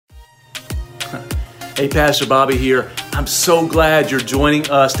Hey, Pastor Bobby here. I'm so glad you're joining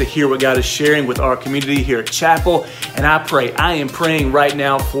us to hear what God is sharing with our community here at Chapel. And I am praying right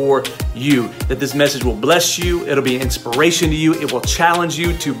now for you that this message will bless you. It'll be an inspiration to you. It will challenge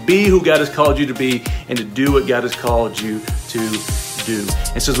you to be who God has called you to be and to do what God has called you to do.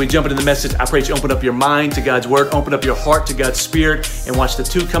 And so as we jump into the message, I pray that you open up your mind to God's word, open up your heart to God's spirit, and watch the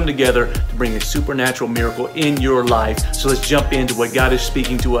two come together to bring a supernatural miracle in your life. So let's jump into what God is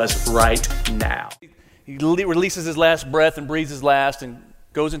speaking to us right now. He releases his last breath and breathes his last and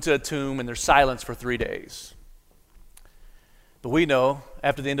goes into a tomb, and there's silence for 3 days. But we know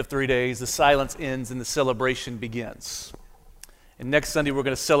after the end of 3 days, the silence ends and the celebration begins. And next Sunday, we're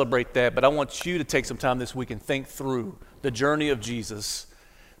going to celebrate that. But I want you to take some time this week and think through the journey of Jesus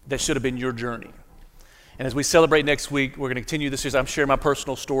that should have been your journey. And as we celebrate next week, we're going to continue this series. I'm sharing my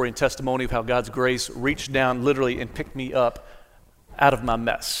personal story and testimony of how God's grace reached down literally and picked me up out of my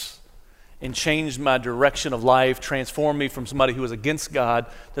mess and changed my direction of life, transformed me from somebody who was against God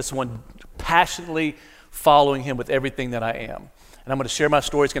to someone passionately following him with everything that I am. And I'm going to share my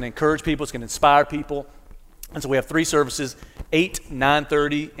story. It's going to encourage people. It's going to inspire people. And so we have 3 services, 8,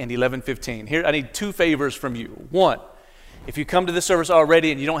 9:30, and 11:15. Here, I need 2 favors from you. 1, if you come to this service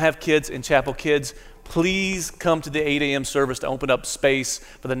already and you don't have kids in Chapel Kids, please come to the 8 a.m. service to open up space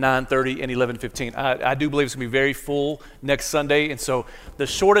for the 9:30 and 11:15. I do believe it's going to be very full next Sunday, and so the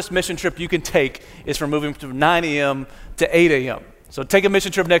shortest mission trip you can take is from moving from 9 a.m. to 8 a.m. So take a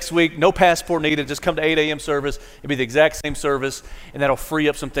mission trip next week, no passport needed, just come to 8 a.m. service. It'll be the exact same service, and that'll free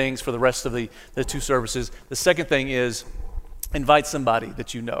up some things for the rest of the 2 services. The second thing is invite somebody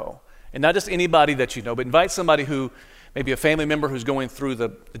that you know, and not just anybody that you know, but invite somebody who maybe a family member who's going through the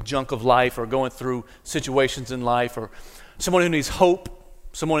junk of life or going through situations in life, or someone who needs hope,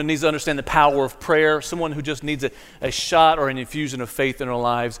 someone who needs to understand the power of prayer, someone who just needs a shot or an infusion of faith in their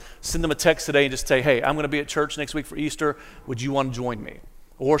lives. Send them a text today and just say, hey, I'm going to be at church next week for Easter. Would you want to join me?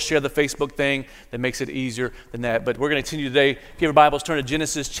 Or share the Facebook thing that makes it easier than that. But we're going to continue today. If you have your Bibles, turn to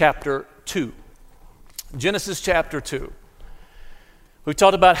Genesis chapter 2. Genesis chapter 2. We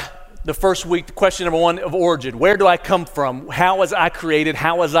talked about the first week, question number 1 of origin. Where do I come from? How was I created?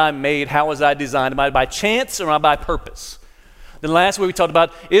 How was I made? How was I designed? Am I by chance or am I by purpose? Then last week we talked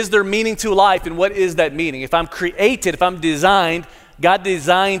about, is there meaning to life, and what is that meaning? If I'm created, if I'm designed, God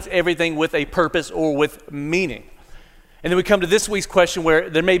designs everything with a purpose or with meaning. And then we come to this week's question where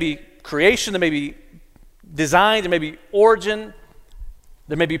there may be creation, there may be design, there may be origin,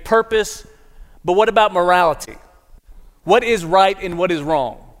 there may be purpose, but what about morality? What is right and what is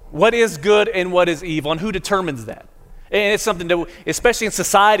wrong? What is good and what is evil, and who determines that? And it's something that, especially in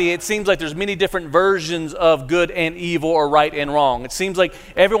society, it seems like there's many different versions of good and evil or right and wrong. It seems like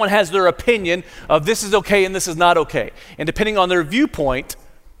everyone has their opinion of this is okay and this is not okay. And depending on their viewpoint,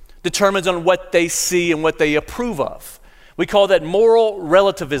 determines on what they see and what they approve of. We call that moral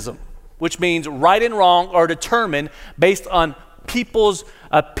relativism, which means right and wrong are determined based on people's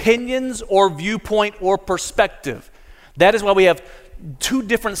opinions or viewpoint or perspective. That is why we have 2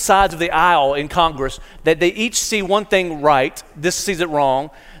 different sides of the aisle in Congress, that they each see one thing right, this sees it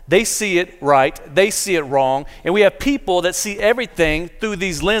wrong, they see it right, they see it wrong, and we have people that see everything through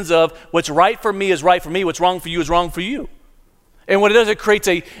these lens of what's right for me is right for me, what's wrong for you is wrong for you. And what it does, it creates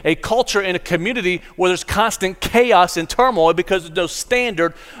a culture in a community where there's constant chaos and turmoil because there's no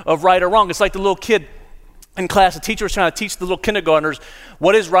standard of right or wrong. It's like the little kid in class, the teacher was trying to teach the little kindergartners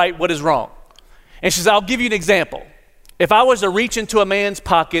what is right, what is wrong. And she says, I'll give you an example. If I was to reach into a man's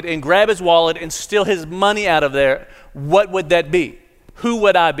pocket and grab his wallet and steal his money out of there, what would that be? Who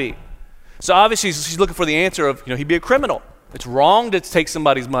would I be? So obviously she's looking for the answer of, he'd be a criminal. It's wrong to take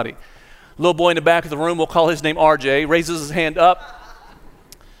somebody's money. Little boy in the back of the room, we'll call his name RJ, raises his hand up.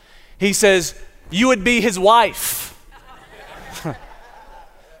 He says, you would be his wife.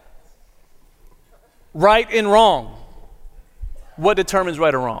 Right and wrong. What determines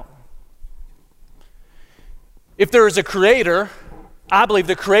right or wrong? If there is a creator, I believe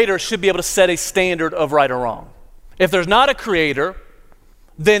the creator should be able to set a standard of right or wrong. If there's not a creator,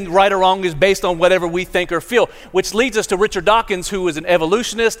 then right or wrong is based on whatever we think or feel, which leads us to Richard Dawkins, who is an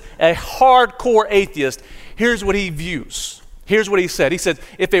evolutionist, a hardcore atheist. Here's what he views. Here's what he said. He said,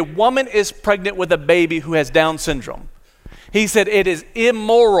 if a woman is pregnant with a baby who has Down syndrome, he said it is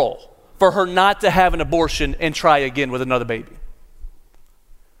immoral for her not to have an abortion and try again with another baby.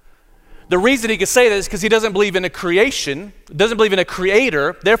 The reason he can say that is because he doesn't believe in a creation, doesn't believe in a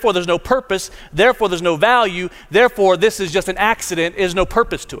creator, therefore there's no purpose, therefore there's no value, therefore this is just an accident, there's no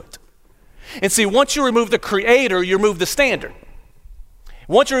purpose to it. And see, once you remove the creator, you remove the standard.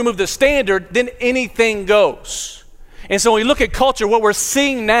 Once you remove the standard, then anything goes. And so when we look at culture, what we're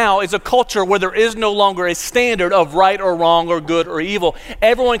seeing now is a culture where there is no longer a standard of right or wrong or good or evil.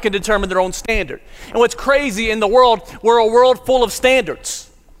 Everyone can determine their own standard. And what's crazy in the world, we're a world full of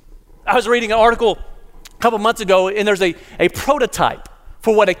standards. I was reading an article a couple months ago, and there's a prototype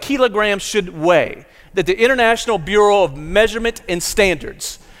for what a kilogram should weigh, that the International Bureau of Measurement and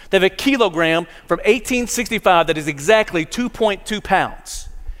Standards, they have a kilogram from 1865 that is exactly 2.2 pounds.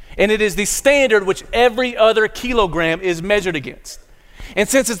 And it is the standard which every other kilogram is measured against. And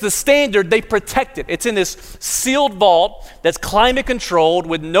since it's the standard, they protect it. It's in this sealed vault that's climate controlled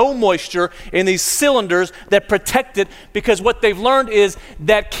with no moisture in these cylinders that protect it, because what they've learned is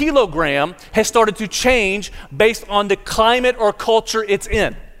that kilogram has started to change based on the climate or culture it's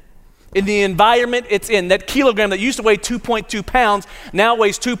in the environment it's in. That kilogram that used to weigh 2.2 pounds now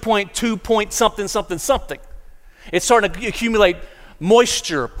weighs 2.2 point something, something, something. It's starting to accumulate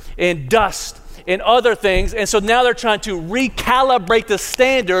moisture and dust and other things, and so now they're trying to recalibrate the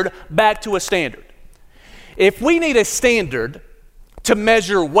standard back to a standard. If we need a standard to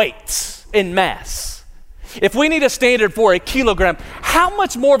measure weights and mass, if we need a standard for a kilogram, how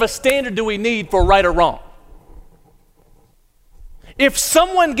much more of a standard do we need for right or wrong? If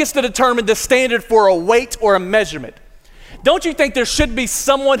someone gets to determine the standard for a weight or a measurement, don't you think there should be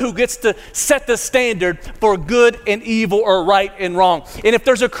someone who gets to set the standard for good and evil or right and wrong? And if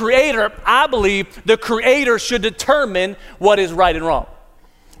there's a creator, I believe the creator should determine what is right and wrong.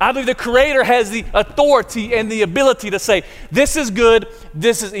 I believe the creator has the authority and the ability to say, this is good,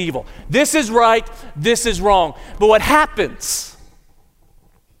 this is evil. This is right, this is wrong. But what happens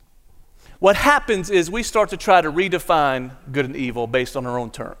is we start to try to redefine good and evil based on our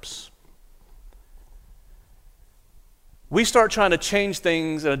own terms. We start trying to change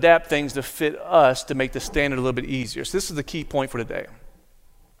things and adapt things to fit us to make the standard a little bit easier. So this is the key point for today.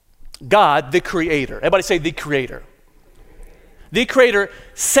 God, the creator. Everybody say the creator. The creator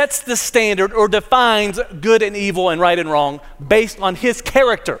sets the standard or defines good and evil and right and wrong based on his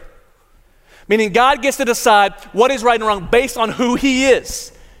character. Meaning God gets to decide what is right and wrong based on who he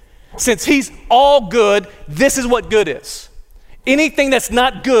is. Since he's all good, this is what good is. Anything that's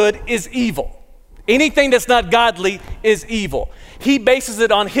not good is evil. Anything that's not godly is evil. He bases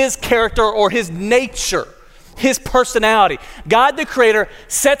it on his character or his nature, his personality. God the creator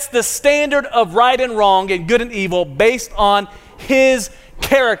sets the standard of right and wrong and good and evil based on his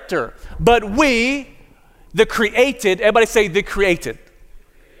character. But we, the created, everybody say the created,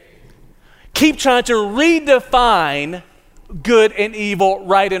 keep trying to redefine good and evil,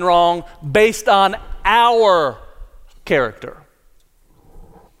 right and wrong based on our character.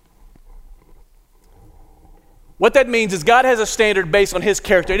 What that means is God has a standard based on his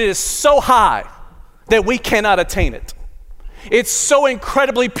character. It is so high that we cannot attain it. It's so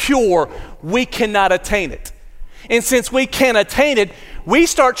incredibly pure, we cannot attain it. And since we can't attain it, we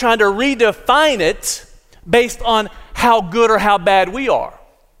start trying to redefine it based on how good or how bad we are.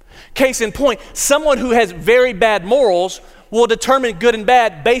 Case in point, someone who has very bad morals will determine good and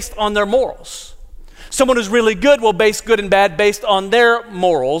bad based on their morals. Someone who's really good will base good and bad based on their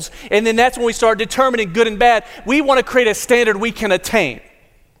morals. And then that's when we start determining good and bad. We want to create a standard we can attain.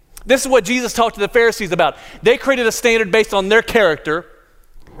 This is what Jesus talked to the Pharisees about. They created a standard based on their character,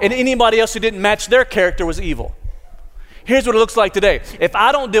 and anybody else who didn't match their character was evil. Here's what it looks like today. If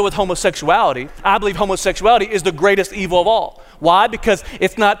I don't deal with homosexuality, I believe homosexuality is the greatest evil of all. Why? Because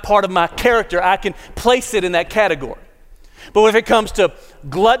it's not part of my character. I can place it in that category. But if it comes to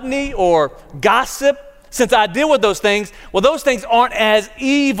gluttony or gossip, since I deal with those things, well, those things aren't as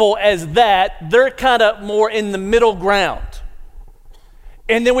evil as that. They're kind of more in the middle ground.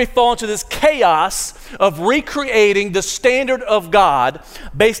 And then we fall into this chaos of recreating the standard of God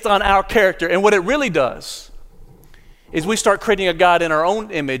based on our character. And what it really does is we start creating a God in our own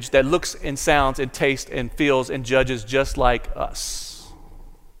image that looks and sounds and tastes and feels and judges just like us.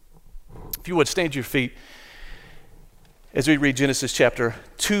 If you would, stand to your feet as we read Genesis chapter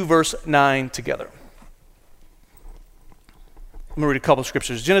 2, verse 9 together. I'm going to read a couple of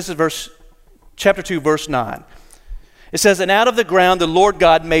scriptures. Genesis chapter 2, verse 9. It says, "And out of the ground the Lord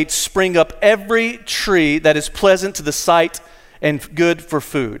God made spring up every tree that is pleasant to the sight and good for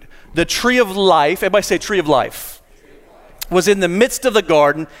food. The tree of life," everybody say tree of life, "was in the midst of the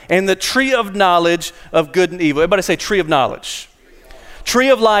garden, and the tree of knowledge of good and evil." Everybody say tree of knowledge. Tree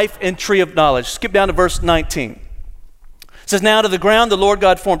of life and tree of knowledge. Skip down to verse 19. It says, "Now out of the ground the Lord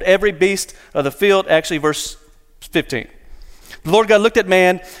God formed every beast of the field." Actually, verse 15. "The Lord God looked at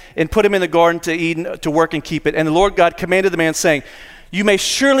man and put him in the garden to Eden to work and keep it. And the Lord God commanded the man, saying, you may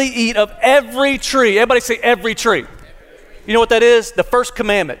surely eat of every tree." Everybody say every tree. You know what that is? The first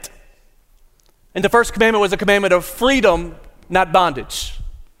commandment. And the first commandment was a commandment of freedom, not bondage.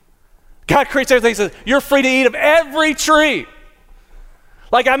 God creates everything. He says, you're free to eat of every tree.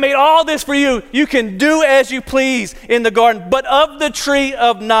 Like I made all this for you. You can do as you please in the garden. But of the tree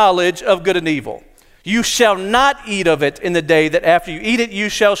of knowledge of good and evil, you shall not eat of it in the day that after you eat it, you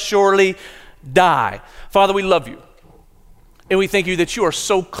shall surely die. Father, we love you. And we thank you that you are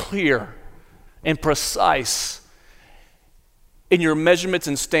so clear and precise in your measurements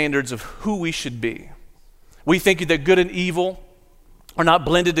and standards of who we should be. We thank you that good and evil are not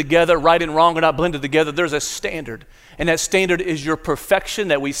blended together, right and wrong are not blended together. There's a standard, and that standard is your perfection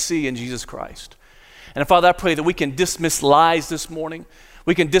that we see in Jesus Christ. And Father, I pray that we can dismiss lies this morning.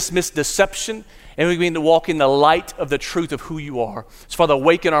 We can dismiss deception, and we begin to walk in the light of the truth of who you are. So Father,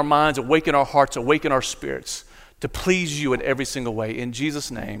 awaken our minds, awaken our hearts, awaken our spirits to please you in every single way. In Jesus'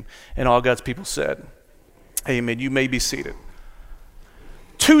 name, and all God's people said, amen. You may be seated.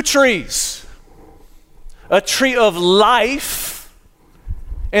 Two trees, a tree of life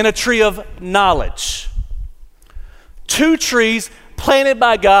and a tree of knowledge. Two trees planted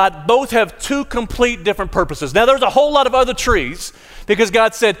by God, both have two complete different purposes. Now there's a whole lot of other trees because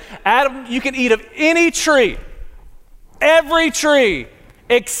God said, Adam, you can eat of any tree, every tree,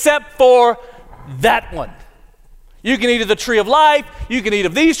 except for that one. You can eat of the tree of life, you can eat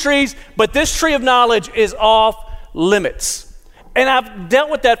of these trees, but this tree of knowledge is off limits. And I've dealt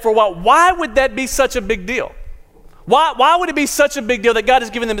with that for a while. Why would that be such a big deal? Why would it be such a big deal that God has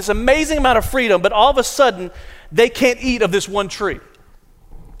given them this amazing amount of freedom, but all of a sudden they can't eat of this one tree?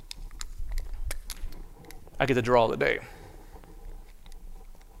 I get to draw today.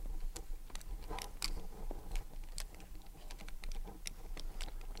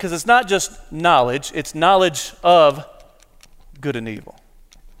 Because it's not just knowledge, it's knowledge of good and evil.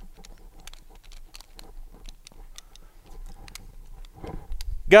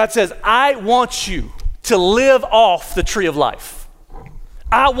 God says, I want you to live off the tree of life.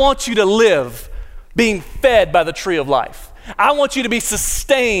 I want you to live being fed by the tree of life. I want you to be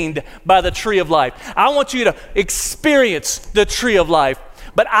sustained by the tree of life. I want you to experience the tree of life,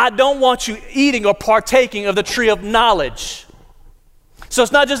 but I don't want you eating or partaking of the tree of knowledge. So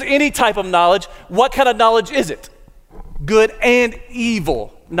it's not just any type of knowledge. What kind of knowledge is it? Good and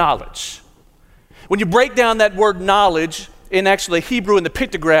evil knowledge. When you break down that word knowledge, in actually Hebrew in the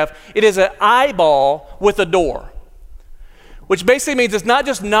pictograph, it is an eyeball with a door, which basically means it's not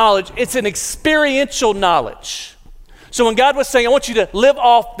just knowledge, it's an experiential knowledge. So when God was saying, I want you to live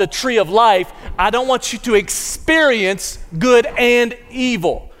off the tree of life, I don't want you to experience good and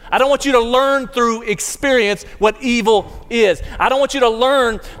evil. I don't want you to learn through experience what evil is. I don't want you to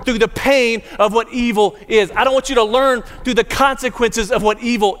learn through the pain of what evil is. I don't want you to learn through the consequences of what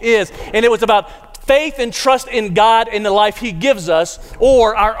evil is. And it was about faith and trust in God and the life He gives us,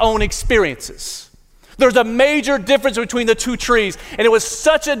 or our own experiences. There's a major difference between the two trees, and it was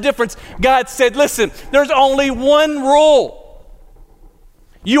such a difference. God said, listen, there's only one rule.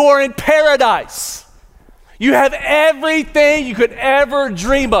 You are in paradise. You have everything you could ever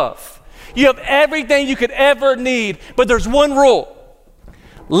dream of. You have everything you could ever need, but there's one rule.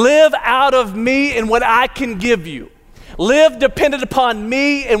 Live out of me and what I can give you. Live dependent upon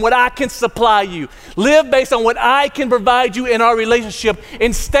me and what I can supply you. Live based on what I can provide you in our relationship,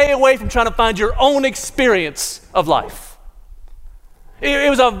 and stay away from trying to find your own experience of life. It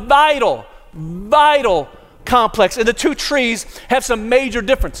was a vital complex, and the two trees have some major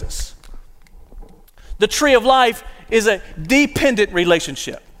differences. The tree of life is a dependent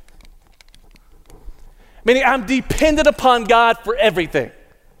relationship, meaning I'm dependent upon God for everything.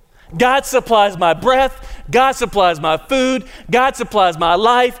 God supplies my breath, God supplies my food, God supplies my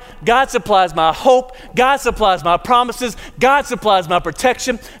life, God supplies my hope, God supplies my promises, God supplies my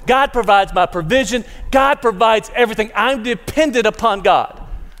protection, God provides my provision, God provides everything. I'm dependent upon God.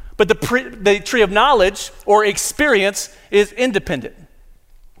 But the tree of knowledge or experience is independent.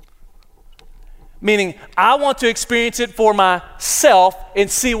 Meaning, I want to experience it for myself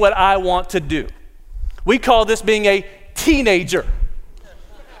and see what I want to do. We call this being a teenager.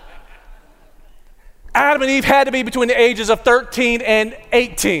 Adam and Eve had to be between the ages of 13 and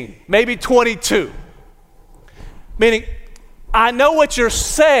 18, maybe 22. Meaning, I know what you're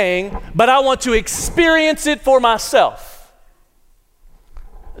saying, but I want to experience it for myself.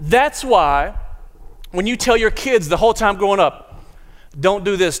 That's why when you tell your kids the whole time growing up, don't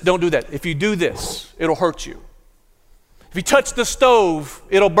do this, don't do that. If you do this, it'll hurt you. If you touch the stove,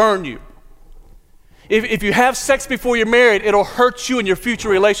 it'll burn you. If you have sex before you're married, it'll hurt you in your future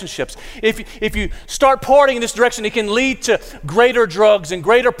relationships. If you start partying in this direction, it can lead to greater drugs and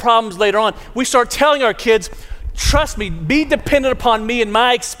greater problems later on. We start telling our kids, trust me, be dependent upon me and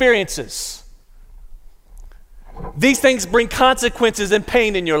my experiences. These things bring consequences and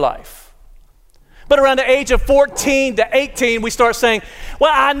pain in your life. But around the age of 14 to 18, we start saying,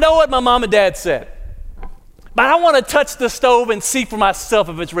 well, I know what my mom and dad said, but I want to touch the stove and see for myself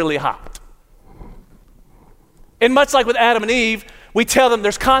if it's really hot. And much like with Adam and Eve, we tell them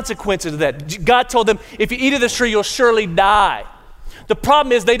there's consequences to that. God told them, if you eat of this tree, you'll surely die. The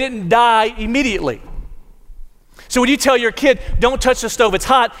problem is they didn't die immediately. So when you tell your kid, don't touch the stove, it's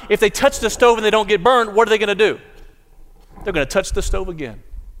hot, if they touch the stove and they don't get burned, what are they going to do? They're going to touch the stove again.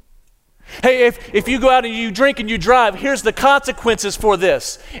 Hey, if you go out and you drink and you drive, here's the consequences for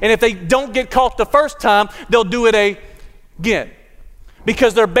this. And if they don't get caught the first time, they'll do it again.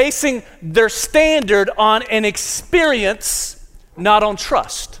 Because they're basing their standard on an experience, not on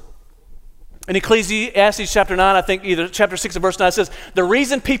trust. In Ecclesiastes chapter 9, I think either chapter 6 or verse 9 says, the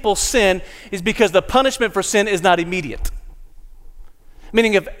reason people sin is because the punishment for sin is not immediate.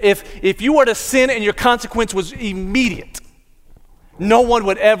 Meaning if you were to sin and your consequence was immediate, no one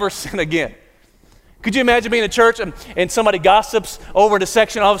would ever sin again. Could you imagine being in church and somebody gossips over the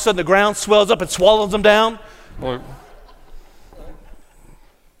section, all of a sudden the ground swells up and swallows them down? Or,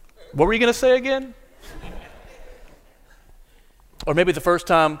 what were you going to say again? Or maybe the first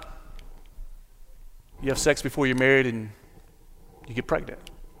time you have sex before you're married and you get pregnant.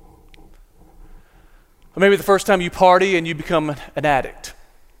 Or maybe the first time you party and you become an addict.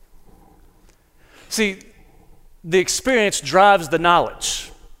 See, the experience drives the knowledge.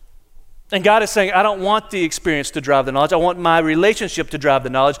 And God is saying, I don't want the experience to drive the knowledge. I want my relationship to drive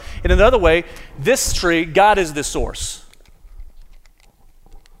the knowledge. In another way, this tree, God is the source.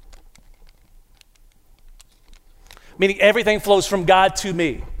 Meaning everything flows from God to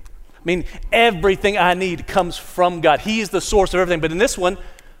me. I mean, everything I need comes from God. He is the source of everything. But in this one,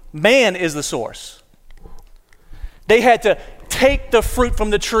 man is the source. They had to take the fruit from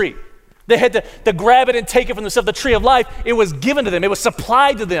the tree. They had to grab it and take it from themselves. The tree of life, it was given to them. It was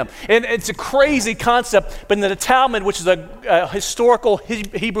supplied to them. And it's a crazy concept. But in the Talmud, which is a historical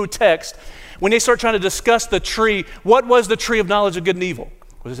Hebrew text, when they start trying to discuss the tree, what was the tree of knowledge of good and evil?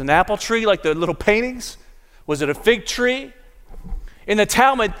 Was it an apple tree like the little paintings? Was it a fig tree? In the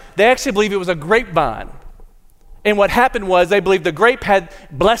Talmud, they actually believe it was a grapevine. And what happened was they believed the grape had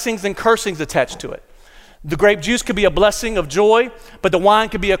blessings and cursings attached to it. The grape juice could be a blessing of joy, but the wine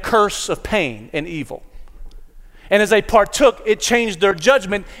could be a curse of pain and evil. And as they partook, it changed their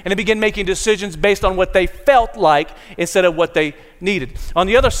judgment and they began making decisions based on what they felt like instead of what they needed. On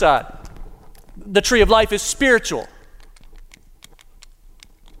the other side, the tree of life is spiritual.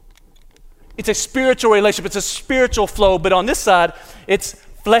 It's a spiritual relationship. It's a spiritual flow. But on this side, it's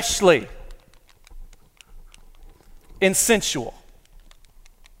fleshly and sensual.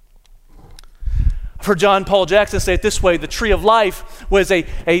 I've heard John Paul Jackson say it this way: the tree of life was a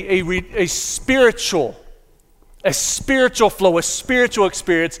spiritual flow, a spiritual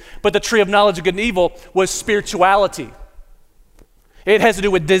experience, but the tree of knowledge of good and evil was spirituality. It has to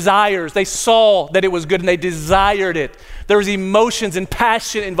do with desires. They saw that it was good and they desired it. There was emotions and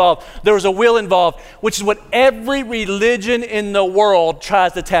passion involved. There was a will involved, which is what every religion in the world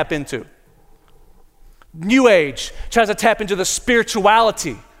tries to tap into. New Age tries to tap into the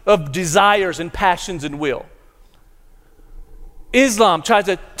spirituality of desires and passions and will. Islam tries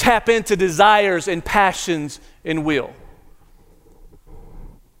to tap into desires and passions and will.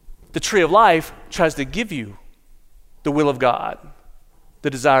 The tree of life tries to give you the will of God,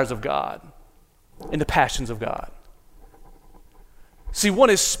 the desires of God, and the passions of God. See, one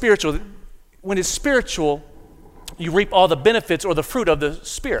is spiritual. When it's spiritual, you reap all the benefits or the fruit of the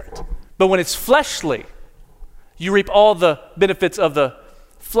Spirit. But when it's fleshly, you reap all the benefits of the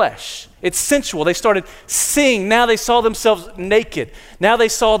flesh. It's sensual. They started seeing. Now they saw themselves naked. Now they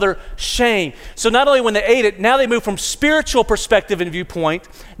saw their shame. So not only when they ate it, now they moved from spiritual perspective and viewpoint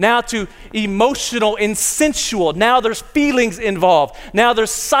now to emotional and sensual. Now there's feelings involved. Now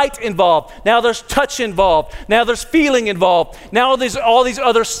there's sight involved. Now there's touch involved. Now there's feeling involved. Now there's all these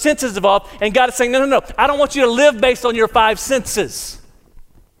other senses involved. And God is saying, no. I don't want you to live based on your five senses.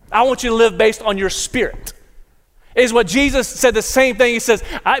 I want you to live based on your spirit. Is what Jesus said the same thing. He says,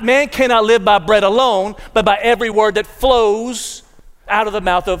 man cannot live by bread alone, but by every word that flows out of the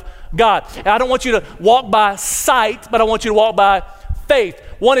mouth of God. And I don't want you to walk by sight, but I want you to walk by faith.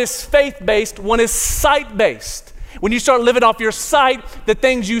 One is faith-based, one is sight-based. When you start living off your sight, the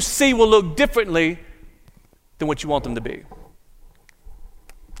things you see will look differently than what you want them to be.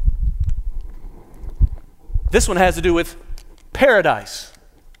 This one has to do with paradise.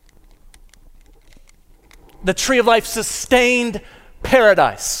 The tree of life sustained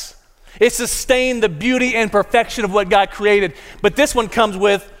paradise. It sustained the beauty and perfection of what God created. But this one comes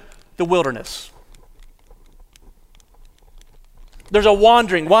with the wilderness. There's a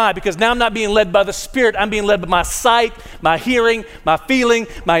wandering. Why? Because now I'm not being led by the Spirit. I'm being led by my sight, my hearing, my feeling,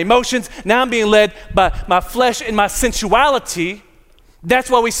 my emotions. Now I'm being led by my flesh and my sensuality. That's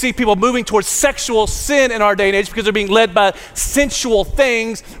why we see people moving towards sexual sin in our day and age, because they're being led by sensual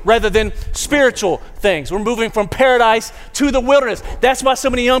things rather than spiritual things. We're moving from paradise to the wilderness. That's why so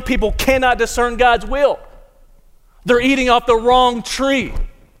many young people cannot discern God's will. They're eating off the wrong tree.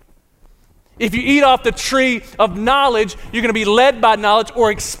 If you eat off the tree of knowledge, you're going to be led by knowledge or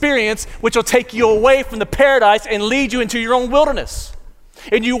experience, which will take you away from the paradise and lead you into your own wilderness.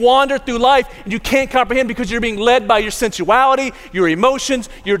 And you wander through life and you can't comprehend because you're being led by your sensuality, your emotions,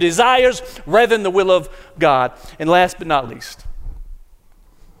 your desires, rather than the will of God. And last but not least,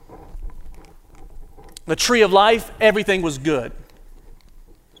 the tree of life, everything was good.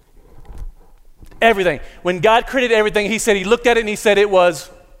 Everything. When God created everything, he said, he looked at it and he said it was.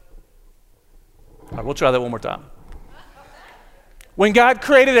 All right, we'll try that one more time. When God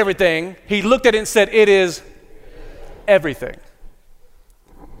created everything, he looked at it and said, it is everything.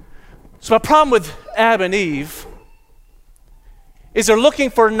 So my problem with Adam and Eve is they're looking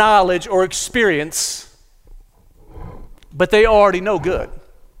for knowledge or experience, but they already know good.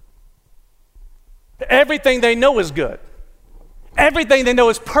 Everything they know is good. Everything they know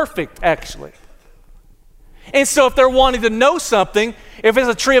is perfect, actually. And so if they're wanting to know something, if it's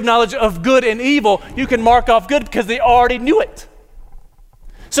a tree of knowledge of good and evil, you can mark off good because they already knew it.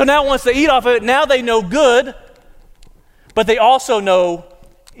 So now once they eat off of it, now they know good, but they also know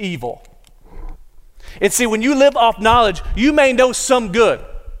evil. And see, when you live off knowledge, you may know some good.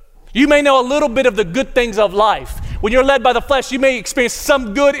 You may know a little bit of the good things of life. When you're led by the flesh, you may experience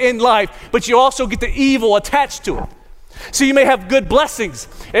some good in life, but you also get the evil attached to it. So you may have good blessings,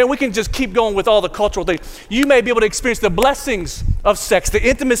 and we can just keep going with all the cultural things. You may be able to experience the blessings of sex, the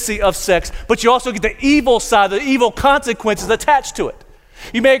intimacy of sex, but you also get the evil side, the evil consequences attached to it.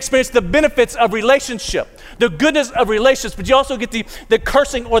 You may experience the benefits of relationship, the goodness of relationships, but you also get the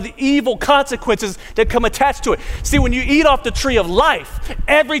cursing or the evil consequences that come attached to it. See, when you eat off the tree of life,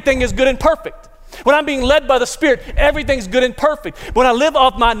 everything is good and perfect. When I'm being led by the Spirit, everything's good and perfect. When I live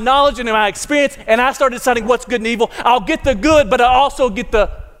off my knowledge and my experience and I start deciding what's good and evil, I'll get the good, but I also get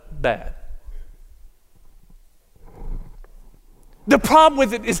the bad. The problem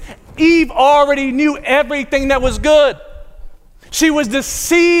with it is Eve already knew everything that was good. She was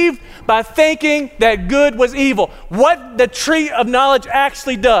deceived by thinking that good was evil. What the tree of knowledge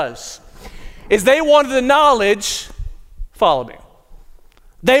actually does is they wanted the knowledge, follow me.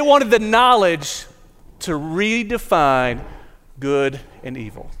 They wanted the knowledge to redefine good and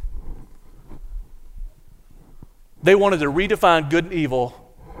evil. They wanted to redefine good and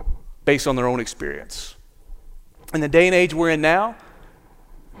evil based on their own experience. In the day and age we're in now,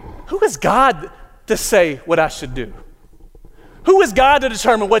 who is God to say what I should do? Who is God to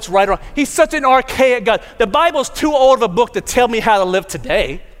determine what's right or wrong? He's such an archaic God. The Bible's too old of a book to tell me how to live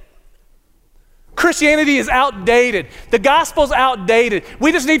today. Christianity is outdated. The gospel's outdated.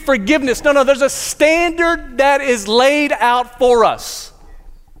 We just need forgiveness. No, there's a standard that is laid out for us.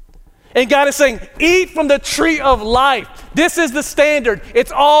 And God is saying, eat from the tree of life. This is the standard.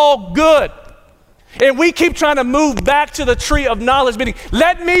 It's all good. And we keep trying to move back to the tree of knowledge, meaning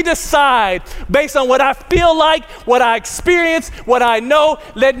let me decide based on what I feel like, what I experience, what I know.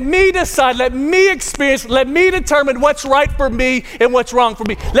 Let me decide, let me experience, let me determine what's right for me and what's wrong for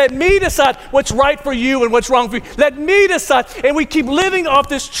me. Let me decide what's right for you and what's wrong for you. Let me decide. And we keep living off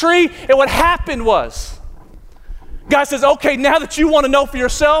this tree. And what happened was, God says, okay, now that you want to know for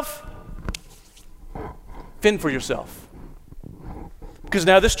yourself, fend for yourself. Because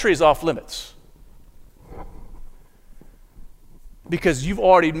now this tree is off limits. Because you've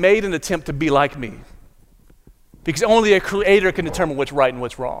already made an attempt to be like me. Because only a creator can determine what's right and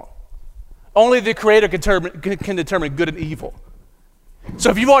what's wrong. Only the creator can determine good and evil. So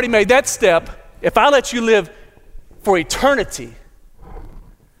if you've already made that step, if I let you live for eternity,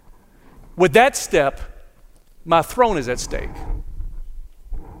 with that step, my throne is at stake.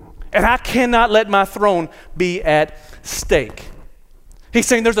 And I cannot let my throne be at stake. He's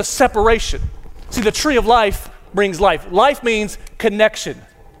saying there's a separation. See, the tree of life brings life. Life means connection.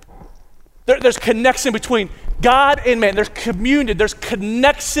 There's connection between God and man. There's communion. There's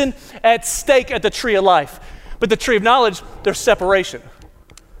connection at stake at the tree of life. But the tree of knowledge, there's separation.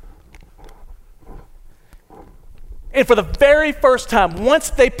 And for the very first time, once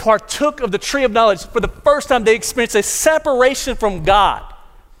they partook of the tree of knowledge, for the first time they experienced a separation from God.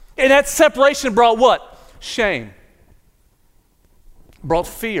 And that separation brought what? Shame. Brought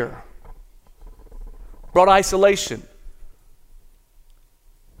fear. Brought isolation.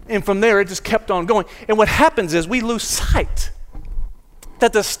 And from there, it just kept on going. And what happens is we lose sight.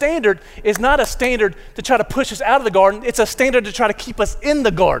 that the standard is not a standard to try to push us out of the garden. It's a standard to try to keep us in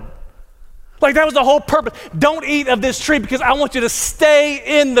the garden. Like that was the whole purpose. Don't eat of this tree because I want you to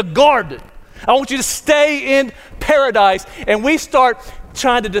stay in the garden. I want you to stay in paradise. And we start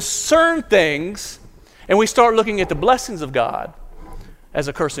trying to discern things, and we start looking at the blessings of God as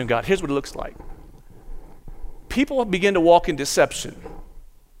a cursing of God. Here's what it looks like. People begin to walk in deception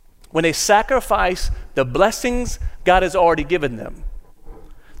when they sacrifice the blessings God has already given them.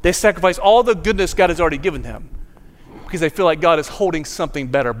 They sacrifice all the goodness God has already given them because they feel like God is holding something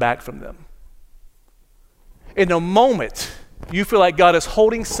better back from them. In the moment you feel like God is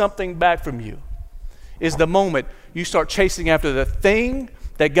holding something back from you is the moment you start chasing after the thing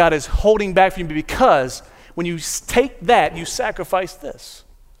that God is holding back from you, because when you take that, you sacrifice this.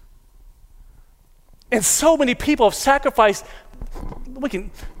 And so many people have sacrificed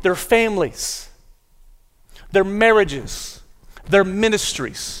their families, their marriages, their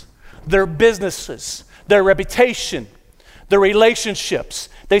ministries, their businesses, their reputation, their relationships.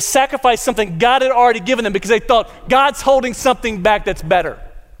 They sacrificed something God had already given them because they thought God's holding something back that's better.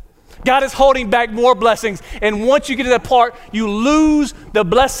 God is holding back more blessings. And once you get to that part, you lose the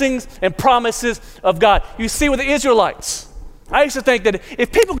blessings and promises of God. You see with the Israelites, I used to think that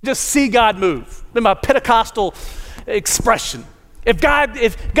if people could just see God move, in my Pentecostal expression, if God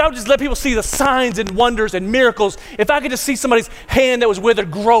would just let people see the signs and wonders and miracles, if I could just see somebody's hand that was withered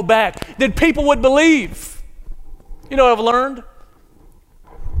grow back, then people would believe. You know what I've learned?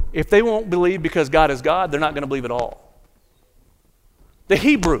 If they won't believe because God is God, they're not going to believe at all. The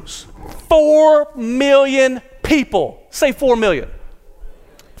Hebrews, 4 million people. Say 4 million.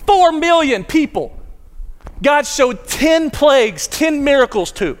 4 million people. God showed 10 plagues, 10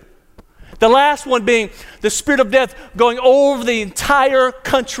 miracles to. The last one being the spirit of death going over the entire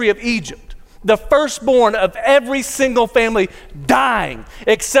country of Egypt. The firstborn of every single family dying,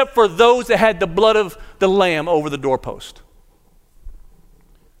 except for those that had the blood of the lamb over the doorpost.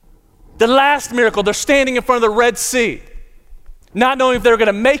 The last miracle, they're standing in front of the Red Sea, not knowing if they're going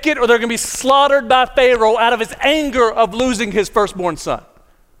to make it or they're going to be slaughtered by Pharaoh out of his anger of losing his firstborn son.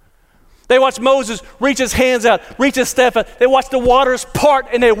 They watch Moses reach his hands out, reach his staff out. They watch the waters part,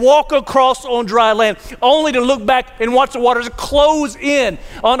 and they walk across on dry land, only to look back and watch the waters close in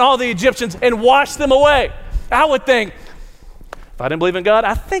on all the Egyptians and wash them away. I would think, if I didn't believe in God,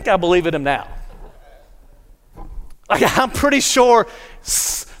 I think I believe in him now. Like, I'm pretty sure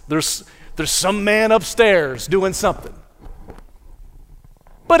there's some man upstairs doing something.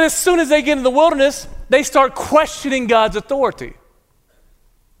 But as soon as they get into the wilderness, they start questioning God's authority.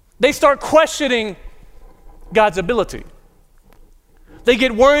 They start questioning God's ability. They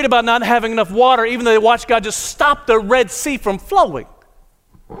get worried about not having enough water, even though they watch God just stop the Red Sea from flowing.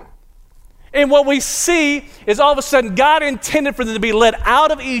 And what we see is all of a sudden God intended for them to be led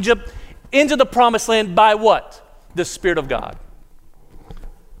out of Egypt into the promised land by what? The Spirit of God.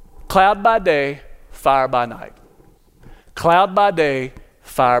 Cloud by day, fire by night. Cloud by day,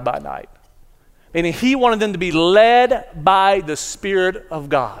 fire by night. And he wanted them to be led by the Spirit of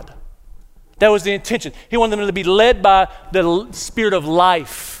God. That was the intention. He wanted them to be led by the Spirit of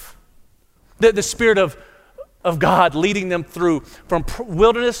life. The Spirit of God leading them through from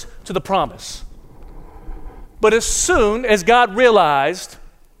wilderness to the promise. But as soon as God realized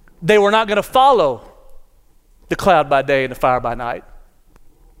they were not going to follow the cloud by day and the fire by night,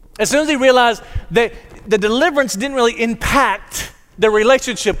 as soon as he realized that the deliverance didn't really impact their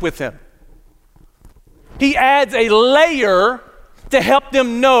relationship with him, he adds a layer to help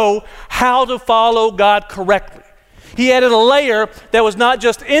them know how to follow God correctly. He added a layer that was not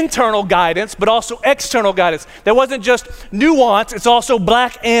just internal guidance, but also external guidance. That wasn't just nuance, it's also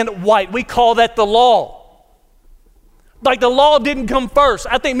black and white. We call that the law. Like the law didn't come first.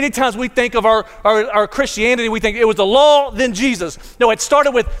 I think many times we think of our Christianity, we think it was the law, then Jesus. No, it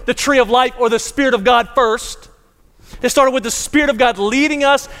started with the tree of life or the Spirit of God first. It started with the Spirit of God leading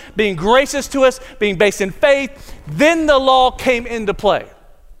us, being gracious to us, being based in faith. Then the law came into play.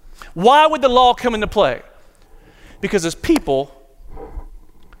 Why would the law come into play? Because as people,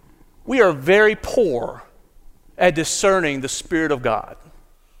 we are very poor at discerning the Spirit of God.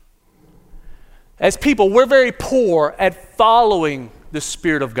 As people, we're very poor at following the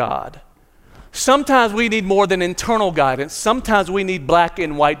Spirit of God. Sometimes we need more than internal guidance. Sometimes we need black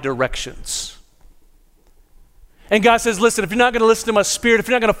and white directions. And God says, listen, if you're not going to listen to my Spirit, if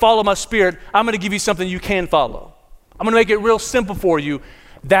you're not going to follow my Spirit, I'm going to give you something you can follow. I'm going to make it real simple for you.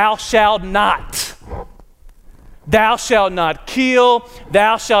 Thou shalt not. Thou shalt not kill.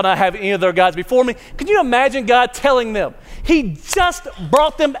 Thou shalt not have any other gods before me. Can you imagine God telling them? He just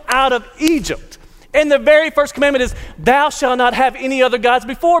brought them out of Egypt. And the very first commandment is, thou shalt not have any other gods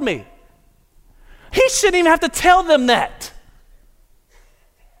before me. He shouldn't even have to tell them that.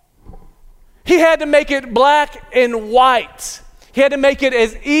 He had to make it black and white. He had to make it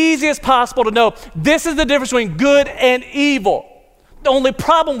as easy as possible to know this is the difference between good and evil. The only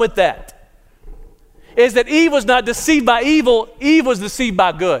problem with that is that Eve was not deceived by evil, Eve was deceived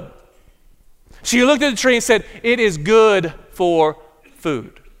by good. She looked at the tree and said, it is good for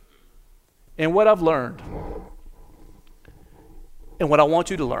food. And what I've learned, and what I want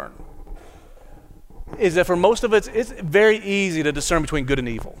you to learn, is that for most of us, it's very easy to discern between good and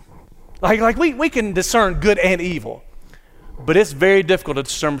evil. Like we can discern good and evil, but it's very difficult to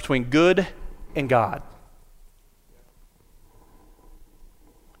discern between good and God.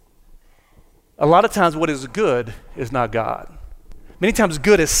 A lot of times what is good is not God. Many times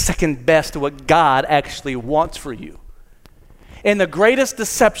good is second best to what God actually wants for you. And the greatest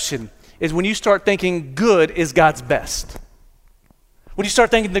deception is when you start thinking good is God's best. When you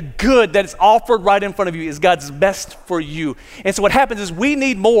start thinking the good that is offered right in front of you is God's best for you. And so what happens is we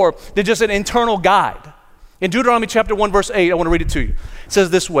need more than just an internal guide. In Deuteronomy chapter 1, verse 8, I want to read it to you. It says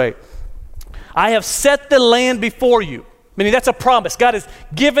this way, I have set the land before you. Meaning that's a promise. God has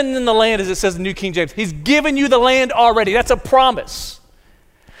given them the land, as it says in New King James. He's given you the land already. That's a promise.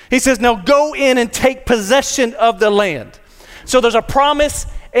 He says, now go in and take possession of the land. So there's a promise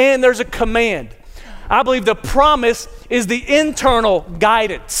and there's a command. I believe the promise is the internal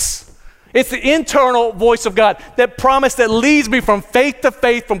guidance. It's the internal voice of God, that promise that leads me from faith to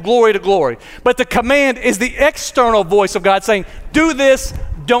faith, from glory to glory. But the command is the external voice of God saying, do this,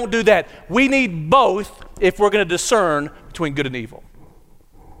 don't do that. We need both if we're going to discern between good and evil.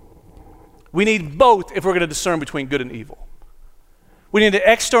 We need both if we're going to discern between good and evil. We need an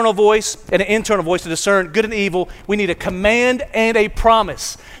external voice and an internal voice to discern good and evil. We need a command and a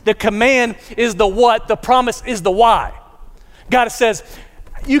promise. The command is the what, the promise is the why. God says,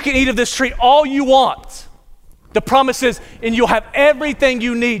 you can eat of this tree all you want. The promise is, and you'll have everything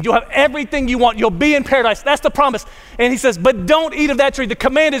you need. You'll have everything you want. You'll be in paradise. That's the promise. And he says, but don't eat of that tree. The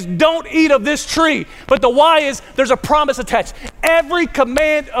command is, don't eat of this tree. But the why is, there's a promise attached. Every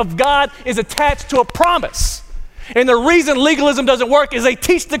command of God is attached to a promise. And the reason legalism doesn't work is they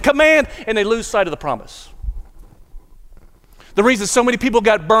teach the command and they lose sight of the promise. The reason so many people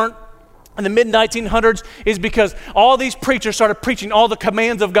got burnt in the mid-1900s is because all these preachers started preaching all the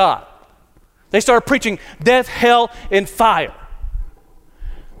commands of God. They started preaching death, hell, and fire.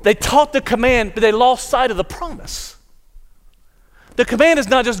 They taught the command, but they lost sight of the promise. The command is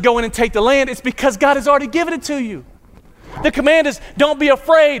not just go in and take the land, it's because God has already given it to you. The command is don't be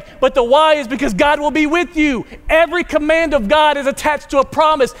afraid, but the why is because God will be with you. Every command of God is attached to a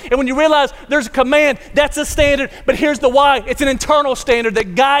promise. And when you realize there's a command, that's a standard, but here's the why. It's an internal standard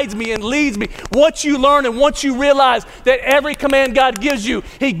that guides me and leads me. Once you learn and once you realize that every command God gives you,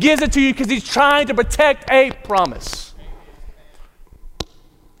 he gives it to you because he's trying to protect a promise.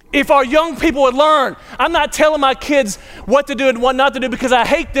 If our young people would learn, I'm not telling my kids what to do and what not to do because I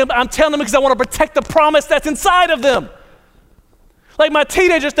hate them. I'm telling them because I want to protect the promise that's inside of them. Like my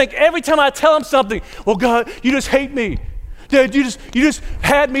teenagers think every time I tell them something, well, God, you just hate me. Dad, you just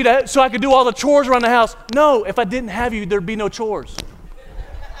had me so I could do all the chores around the house. No, if I didn't have you, there'd be no chores.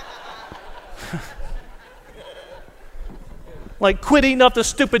 Like, quit eating off the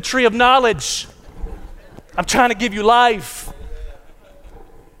stupid tree of knowledge. I'm trying to give you life.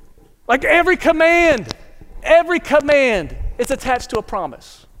 Like every command is attached to a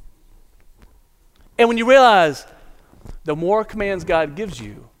promise. And when you realize the more commands God gives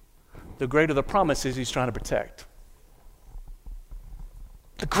you, the greater the promises he's trying to protect.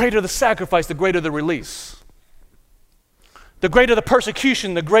 The greater the sacrifice, the greater the release. The greater the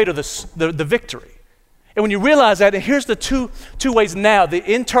persecution, the greater the victory. And when you realize that, and here's the two ways now, the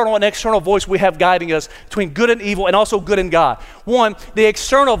internal and external voice we have guiding us between good and evil and also good and God. One, the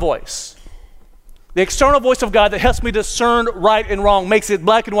external voice. The external voice of God that helps me discern right and wrong, makes it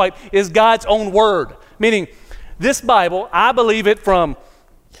black and white, is God's own word. Meaning, this Bible, I believe it from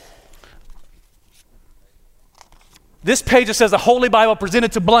this page that says the Holy Bible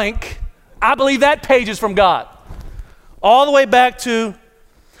presented to blank. I believe that page is from God. All the way back to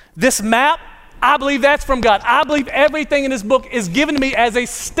this map, I believe that's from God. I believe everything in this book is given to me as a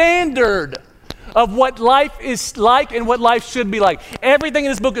standard of what life is like and what life should be like. Everything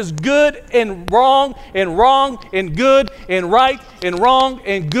in this book is good and wrong and good and right and wrong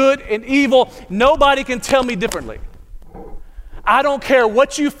and good and evil. Nobody can tell me differently. I don't care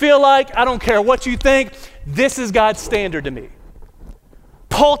what you feel like. I don't care what you think. This is God's standard to me.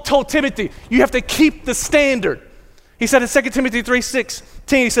 Paul told Timothy, you have to keep the standard. He said in 2 Timothy 3:6,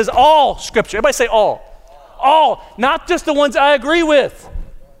 14, he says all Scripture. Everybody say all. All, not just the ones I agree with.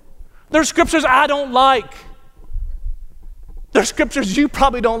 There's scriptures I don't like. There's scriptures you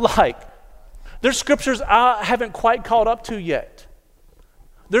probably don't like. There's scriptures I haven't quite caught up to yet.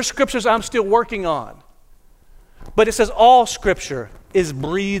 There's scriptures I'm still working on. But it says all Scripture is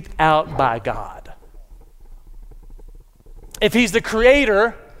breathed out by God. If he's the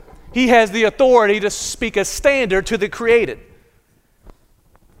creator, he has the authority to speak a standard to the created.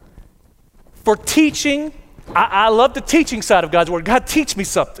 For teaching, I love the teaching side of God's word. God, teach me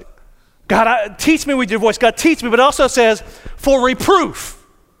something. God, teach me with your voice. God, teach me. But it also says for reproof.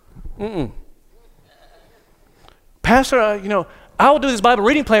 Pastor, I will do this Bible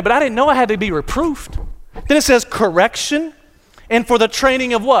reading plan, but I didn't know I had to be reproved. Then it says correction and for the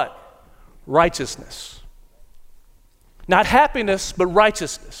training of what? Righteousness. Not happiness, but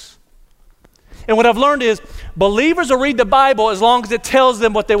righteousness. And what I've learned is believers will read the Bible as long as it tells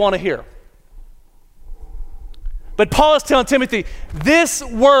them what they want to hear. But Paul is telling Timothy, this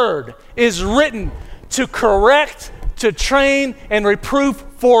word is written to correct, to train, and reproof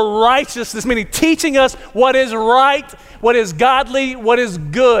for righteousness, meaning teaching us what is right, what is godly, what is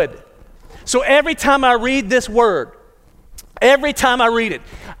good. So every time I read this word, every time I read it,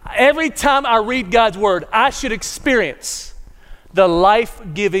 every time I read God's word, I should experience the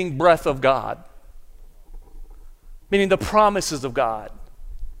life-giving breath of God, meaning the promises of God.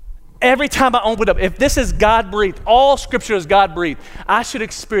 Every time I open it up, if this is God-breathed, all Scripture is God-breathed, I should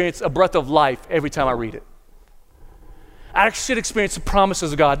experience a breath of life every time I read it. I should experience the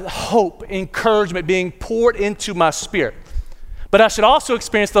promises of God, hope, encouragement being poured into my spirit. But I should also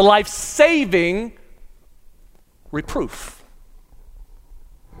experience the life-saving reproof.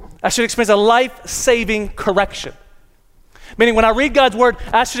 I should experience a life-saving correction. Meaning when I read God's word,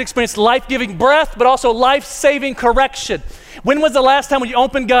 I should experience life-giving breath, but also life-saving correction. When was the last time when you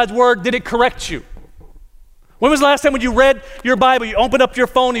opened God's word, did it correct you? When was the last time when you read your Bible, you opened up your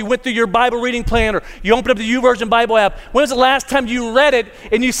phone, you went through your Bible reading plan, or you opened up the YouVersion Bible app? When was the last time you read it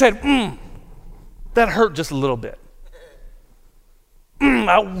and you said, that hurt just a little bit.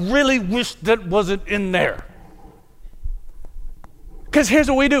 I really wish that wasn't in there. Because here's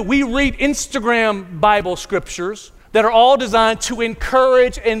what we do. We read Instagram Bible scriptures that are all designed to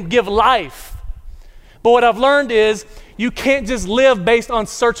encourage and give life. But what I've learned is you can't just live based on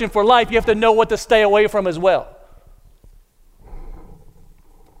searching for life. You have to know what to stay away from as well.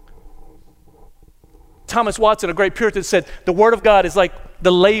 Thomas Watson, a great Puritan, said the Word of God is like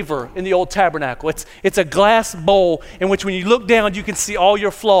the laver in the old tabernacle. It's a glass bowl in which when you look down, you can see all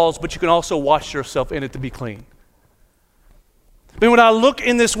your flaws, but you can also wash yourself in it to be clean. But when I look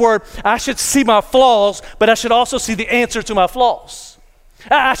in this Word, I should see my flaws, but I should also see the answer to my flaws.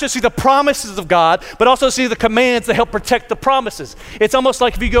 I should see the promises of God, but also see the commands that help protect the promises. It's almost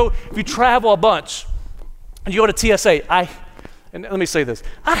like if you travel a bunch, and you go to TSA, and let me say this,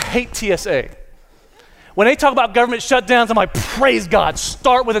 I hate TSA. When they talk about government shutdowns, I'm like, praise God,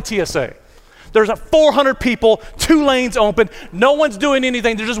 start with a TSA. There's 400 people, 2 lanes open, no one's doing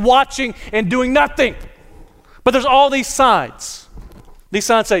anything, they're just watching and doing nothing. But there's all these signs. These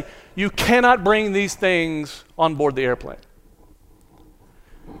signs say, you cannot bring these things on board the airplane.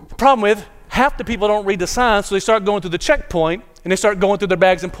 The problem with half the people don't read the signs, so they start going through the checkpoint and they start going through their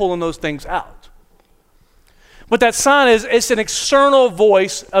bags and pulling those things out. What that sign is, it's an external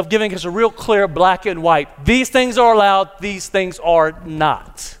voice of giving us a real clear black and white. These things are allowed, these things are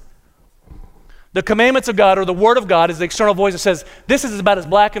not. The commandments of God or the Word of God is the external voice that says, this is about as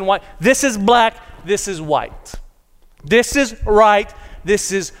black and white. This is black, this is white. This is right,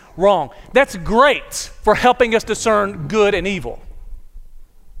 this is wrong. That's great for helping us discern good and evil.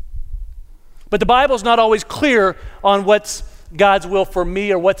 But the Bible's not always clear on what's God's will for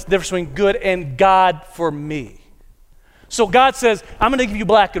me or what's the difference between good and God for me. So God says, I'm going to give you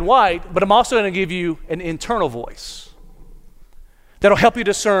black and white, but I'm also going to give you an internal voice that'll help you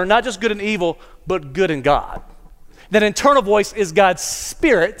discern not just good and evil, but good and God. That internal voice is God's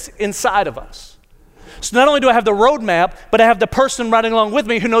Spirit inside of us. So not only do I have the roadmap, but I have the person riding along with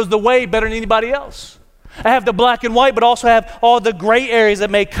me who knows the way better than anybody else. I have the black and white, but also have all the gray areas that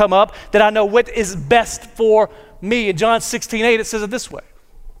may come up that I know what is best for me. In John 16:8, it says it this way.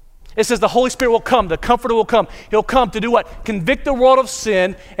 It says the Holy Spirit will come, the Comforter will come. He'll come to do what? Convict the world of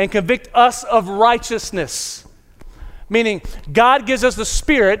sin and convict us of righteousness. Meaning God gives us the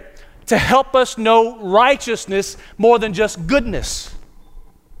Spirit to help us know righteousness more than just goodness.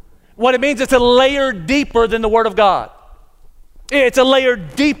 What it means, it's a layer deeper than the Word of God. It's a layer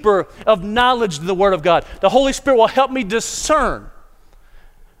deeper of knowledge than the Word of God. The Holy Spirit will help me discern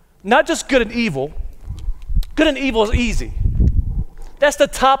not just good and evil. Good and evil is easy. That's the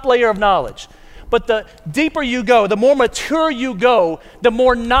top layer of knowledge. But the deeper you go, the more mature you go, the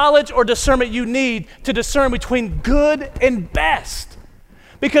more knowledge or discernment you need to discern between good and best.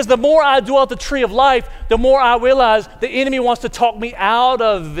 Because the more I dwell at the tree of life, the more I realize the enemy wants to talk me out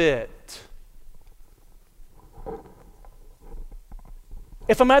of it.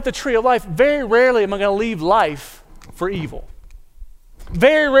 If I'm at the tree of life, very rarely am I going to leave life for evil.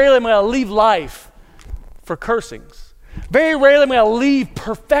 Very rarely am I going to leave life for cursings. Very rarely am I going to leave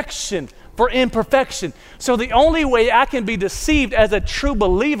perfection for imperfection. So the only way I can be deceived as a true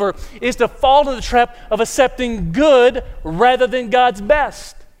believer is to fall into the trap of accepting good rather than God's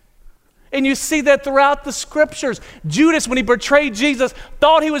best. And you see that throughout the scriptures. Judas, when he betrayed Jesus,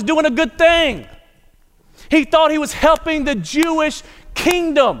 thought he was doing a good thing. He thought he was helping the Jewish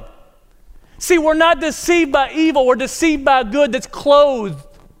kingdom. See, we're not deceived by evil, we're deceived by good that's clothed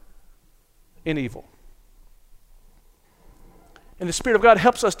in evil. And the Spirit of God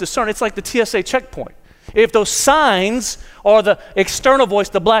helps us discern. It's like the TSA checkpoint. If those signs are the external voice,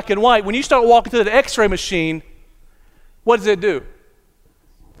 the black and white, when you start walking through the x-ray machine, what does it do?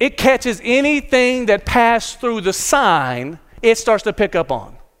 It catches anything that passed through the sign, it starts to pick up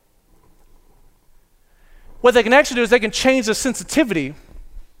on. What they can actually do is they can change the sensitivity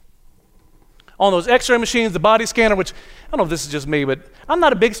on those x-ray machines, the body scanner, which, I don't know if this is just me, but I'm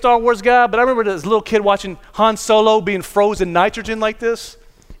not a big Star Wars guy, but I remember as a little kid watching Han Solo being frozen nitrogen like this.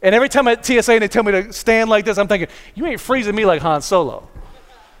 And every time at TSA they tell me to stand like this, I'm thinking, you ain't freezing me like Han Solo.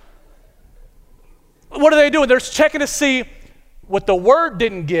 What are they doing? They're checking to see what the Word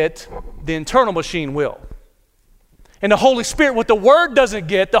didn't get, the internal machine will. And the Holy Spirit, what the Word doesn't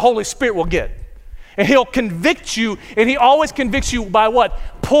get, the Holy Spirit will get. And He'll convict you, and He always convicts you by what?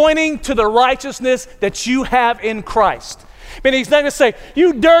 Pointing to the righteousness that you have in Christ. I mean, He's not going to say,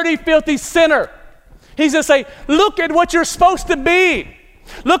 you dirty, filthy sinner. He's going to say, look at what you're supposed to be.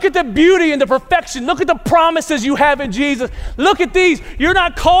 Look at the beauty and the perfection. Look at the promises you have in Jesus. Look at these. You're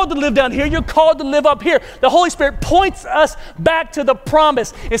not called to live down here. You're called to live up here. The Holy Spirit points us back to the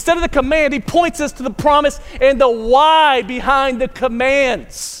promise. Instead of the command, He points us to the promise and the why behind the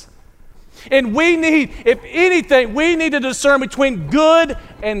commands. And we need, if anything, we need to discern between good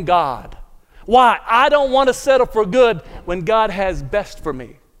and God. Why? I don't want to settle for good when God has best for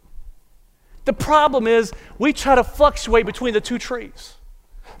me. The problem is we try to fluctuate between the two trees.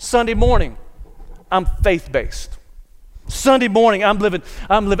 Sunday morning, I'm faith-based. Sunday morning, I'm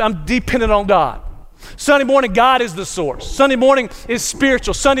dependent on God. Sunday morning, God is the source. Sunday morning is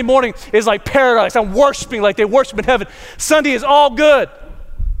spiritual. Sunday morning is like paradise. I'm worshiping like they worship in heaven. Sunday is all good.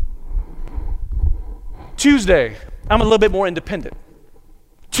 Tuesday, I'm a little bit more independent.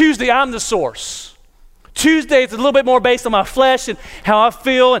 Tuesday, I'm the source. Tuesday, it's a little bit more based on my flesh and how I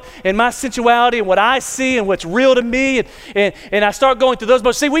feel and my sensuality and what I see and what's real to me. And I start going through those.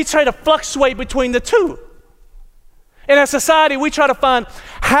 But see, we try to fluctuate between the two. In our society, we try to find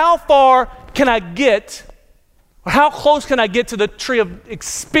how far can I get, or how close can I get to the tree of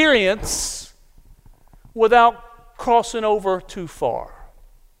experience without crossing over too far.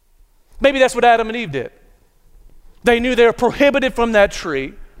 Maybe that's what Adam and Eve did. They knew they were prohibited from that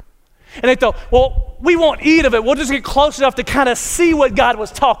tree. And they thought, well, we won't eat of it. We'll just get close enough to kind of see what God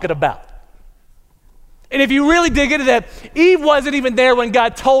was talking about. And if you really dig into that, Eve wasn't even there when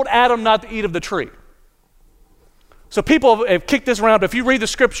God told Adam not to eat of the tree. So people have kicked this around, but if you read the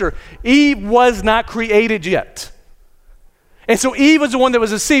scripture, Eve was not created yet. And so Eve was the one that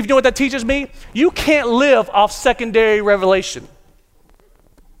was deceived. You know what that teaches me? You can't live off secondary revelation.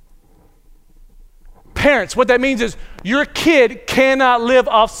 Parents, what that means is your kid cannot live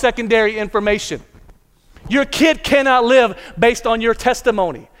off secondary information. Your kid cannot live based on your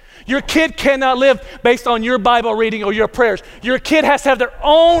testimony. Your kid cannot live based on your Bible reading or your prayers. Your kid has to have their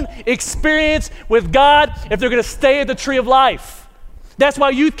own experience with God if they're going to stay at the tree of life. That's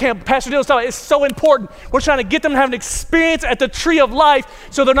why youth camp, Pastor Dillon's talking, is so important. We're trying to get them to have an experience at the tree of life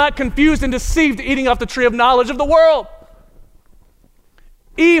so they're not confused and deceived eating off the tree of knowledge of the world.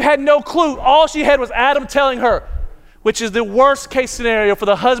 Eve had no clue. All she had was Adam telling her, which is the worst case scenario for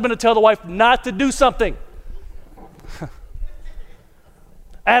the husband to tell the wife not to do something.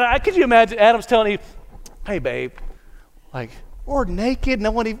 And could you imagine Adam's telling Eve, hey babe, like we're naked, no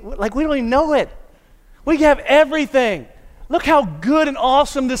one even, like we don't even know it. We have everything. Look how good and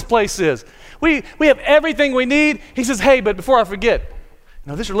awesome this place is. We have everything we need. He says, hey, but before I forget,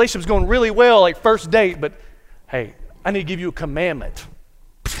 this relationship's going really well, like first date, but hey, I need to give you a commandment.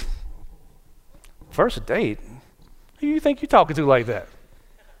 First date? Who do you think you're talking to like that?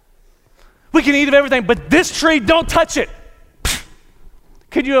 We can eat of everything, but this tree, don't touch it.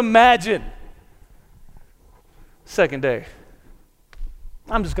 Could you imagine? Second day.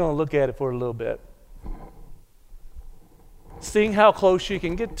 I'm just going to look at it for a little bit. Seeing how close you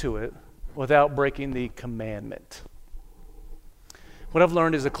can get to it without breaking the commandment. What I've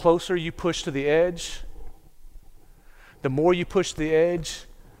learned is the closer you push to the edge, the more you push to the edge,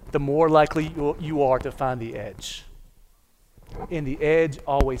 the more likely you are to find the edge. And the edge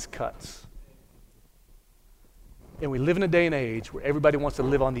always cuts. And we live in a day and age where everybody wants to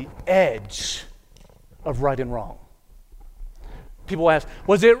live on the edge of right and wrong. People ask,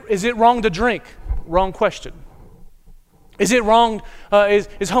 is it wrong to drink? Wrong question. Is it wrong,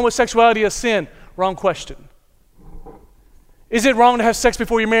 is homosexuality a sin? Wrong question. Is it wrong to have sex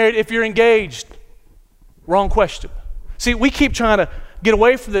before you're married if you're engaged? Wrong question. See, we keep trying to get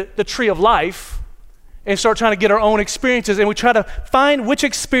away from the tree of life and start trying to get our own experiences, and we try to find which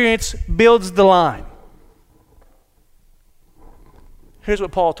experience builds the line. Here's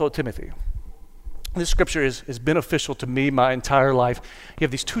what Paul told Timothy. This scripture is beneficial to me my entire life. You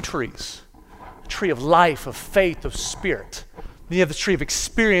have these two trees, a tree of life, of faith, of spirit. Then you have the tree of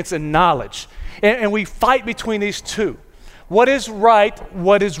experience and knowledge. And we fight between these two. What is right?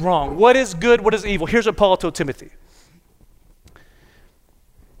 What is wrong? What is good? What is evil? Here's what Paul told Timothy.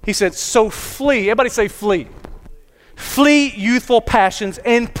 He said, so flee. Everybody say flee. Flee youthful passions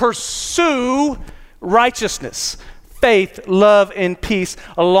and pursue righteousness, faith, love, and peace,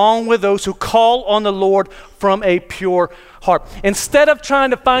 along with those who call on the Lord from a pure heart. Instead of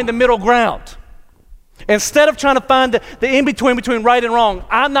trying to find the middle ground, instead of trying to find the in-between between right and wrong,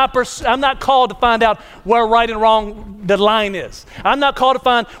 I'm not called to find out where right and wrong the line is. I'm not called to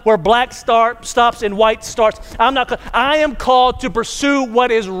find where black stops and white starts. I am called to pursue what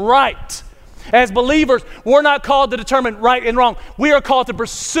is right. As believers, we're not called to determine right and wrong. We are called to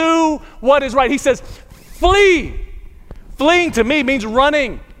pursue what is right. He says, flee. Fleeing to me means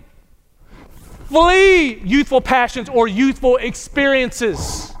running. Flee youthful passions or youthful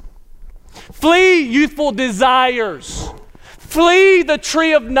experiences. Flee youthful desires. Flee the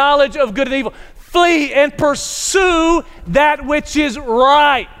tree of knowledge of good and evil. Flee and pursue that which is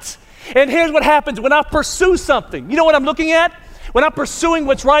right. And here's what happens when I pursue something. You know what I'm looking at? When I'm pursuing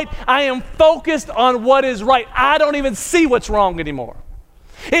what's right, I am focused on what is right. I don't even see what's wrong anymore.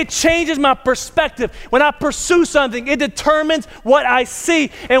 It changes my perspective. When I pursue something, it determines what I see.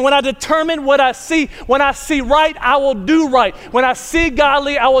 And when I determine what I see, when I see right, I will do right. When I see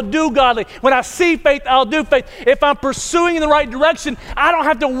godly, I will do godly. When I see faith, I'll do faith. If I'm pursuing in the right direction, I don't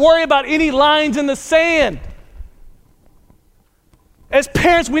have to worry about any lines in the sand. As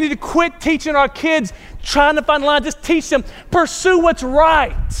parents, we need to quit teaching our kids, trying to find lines. Just teach them, pursue what's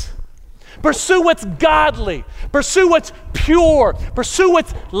right. Pursue what's godly. Pursue what's pure. Pursue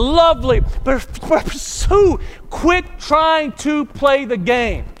what's lovely. Pursue. Quit trying to play the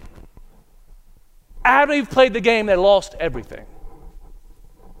game. Adam and Eve played the game, they lost everything.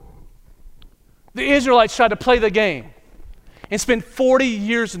 The Israelites tried to play the game and spent 40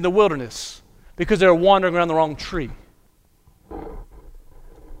 years in the wilderness because they were wandering around the wrong tree.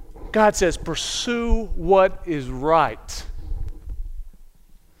 God says, pursue what is right.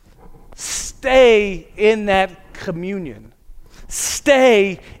 Stay in that communion.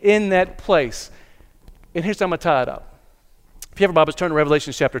 Stay in that place. And here's how I'm going to tie it up. If you have a Bible, turn to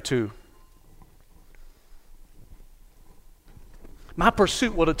Revelation chapter 2. My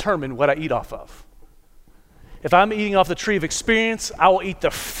pursuit will determine what I eat off of. If I'm eating off the tree of experience, I will eat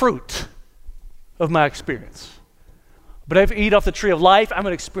the fruit of my experience. But if I eat off the tree of life, I'm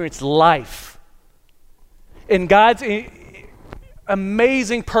going to experience life. And God's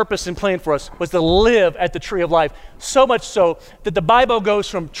amazing purpose and plan for us was to live at the tree of life, so much so that the Bible goes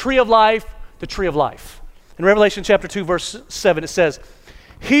from tree of life to tree of life. In Revelation chapter 2, verse 7, it says,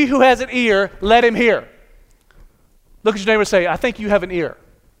 he who has an ear, let him hear. Look at your neighbor and say, I think you have an ear.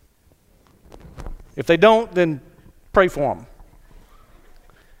 If they don't, then pray for them.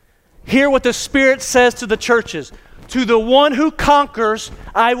 Hear what the Spirit says to the churches. To the one who conquers,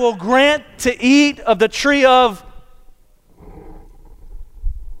 I will grant to eat of the tree of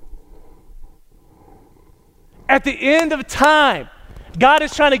At the end of time, God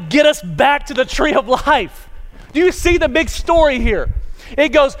is trying to get us back to the tree of life. Do you see the big story here? It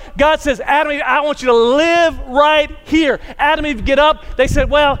goes, God says, Adam and Eve, I want you to live right here. Adam and Eve get up. They said,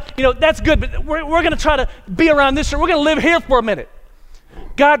 well, that's good, but we're going to try to be around this. We're going to live here for a minute.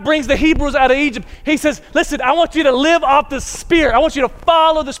 God brings the Hebrews out of Egypt. He says, listen, I want you to live off the Spirit. I want you to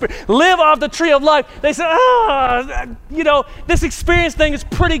follow the Spirit. Live off the tree of life. They said, this experience thing is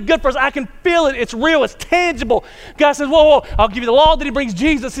pretty good for us. I can feel it. It's real. It's tangible. God says, whoa, I'll give you the law. Then he brings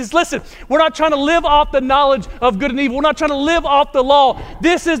Jesus. He says, listen, we're not trying to live off the knowledge of good and evil. We're not trying to live off the law.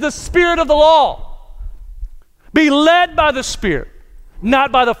 This is the spirit of the law. Be led by the Spirit.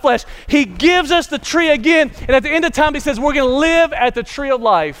 not by the flesh. He gives us the tree again, and at the end of time, he says we're going to live at the tree of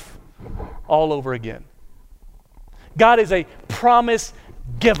life all over again. God is a promise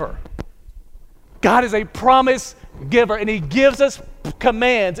giver. God is a promise giver, and he gives us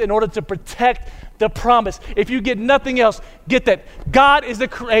commands in order to protect the promise. If you get nothing else, get that. God is the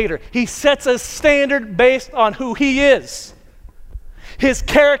creator. He sets a standard based on who he is, his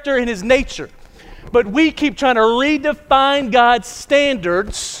character and his nature. But we keep trying to redefine God's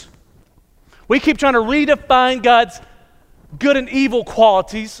standards. We keep trying to redefine God's good and evil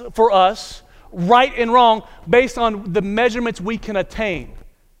qualities for us, right and wrong, based on the measurements we can attain.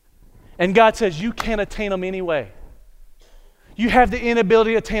 And God says, you can't attain them anyway. You have the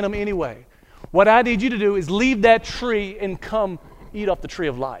inability to attain them anyway. What I need you to do is leave that tree and come eat off the tree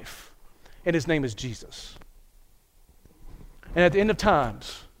of life. And his name is Jesus. And at the end of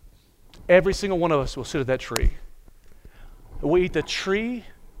times, every single one of us will sit at that tree. We'll eat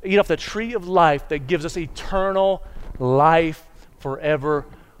off the tree of life that gives us eternal life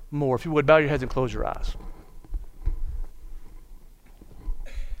forevermore. If you would, bow your heads and close your eyes.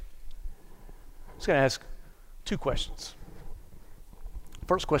 I'm just going to ask 2 questions.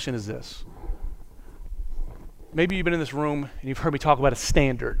 First question is this. Maybe you've been in this room and you've heard me talk about a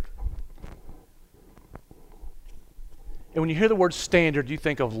standard. And when you hear the word standard, you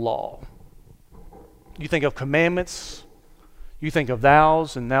think of law. You think of commandments. You think of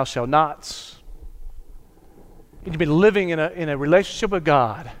thous and thou shalt nots. And you've been living in a relationship with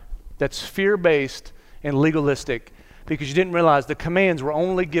God that's fear-based and legalistic because you didn't realize the commands were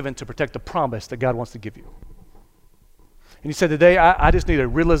only given to protect the promise that God wants to give you. And you said, today, I just need a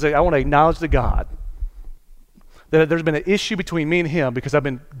realization. I want to acknowledge to God that there's been an issue between me and him because I've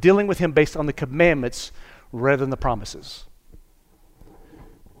been dealing with him based on the commandments rather than the promises.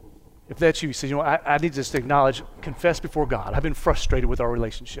 If that's you say, I need to just acknowledge, confess before God. I've been frustrated with our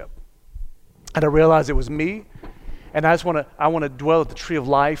relationship. And I realized it was me, and I want to dwell at the tree of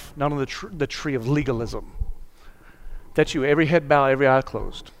life, not on the tree of legalism. If that's you, every head bowed, every eye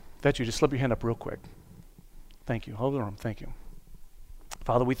closed. If that's you, just slip your hand up real quick. Thank you. Hold the room. Thank you.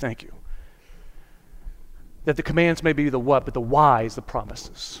 Father, we thank you that the commands may be the what, but the why is the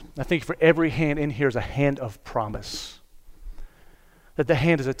promises. I thank you for every hand in here is a hand of promise. That the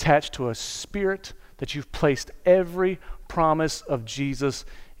hand is attached to a spirit that you've placed every promise of Jesus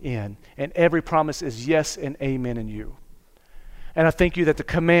in. And every promise is yes and amen in you. And I thank you that the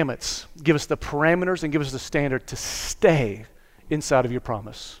commandments give us the parameters and give us the standard to stay inside of your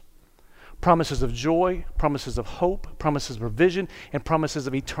promise. Promises of joy, promises of hope, promises of provision, and promises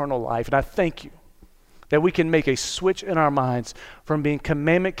of eternal life. And I thank you that we can make a switch in our minds from being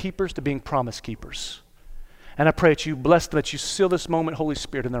commandment keepers to being promise keepers. And I pray that you bless them, that you seal this moment, Holy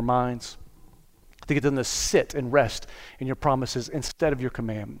Spirit, in their minds, to get them to sit and rest in your promises instead of your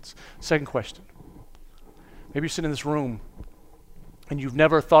commandments. Second question. Maybe you're sitting in this room and you've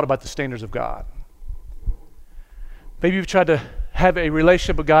never thought about the standards of God. Maybe you've tried to have a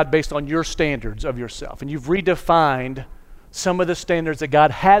relationship with God based on your standards of yourself, and you've redefined some of the standards that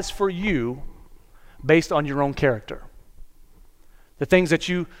God has for you based on your own character. The things that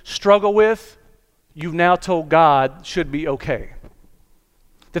you struggle with, you've now told God should be okay.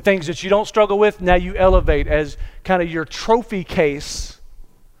 The things that you don't struggle with, now you elevate as kind of your trophy case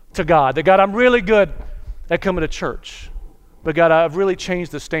to God. That God, I'm really good at coming to church, but God, I've really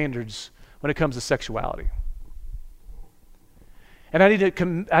changed the standards when it comes to sexuality. And I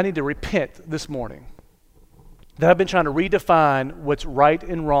need to repent this morning that I've been trying to redefine what's right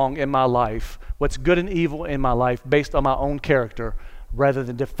and wrong in my life, what's good and evil in my life based on my own character rather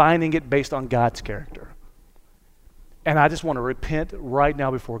than defining it based on God's character. And I just want to repent right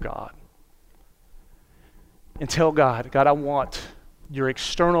now before God and tell God, I want your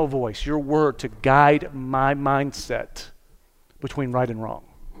external voice, your word to guide my mindset between right and wrong.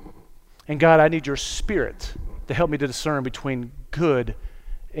 And God, I need your spirit to help me to discern between good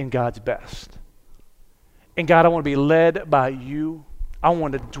and God's best. And God, I want to be led by you. I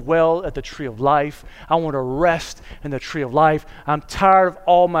want to dwell at the tree of life. I want to rest in the tree of life. I'm tired of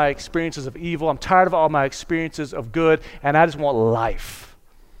all my experiences of evil. I'm tired of all my experiences of good, and I just want life.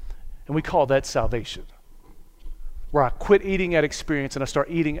 And we call that salvation, where I quit eating at experience and I start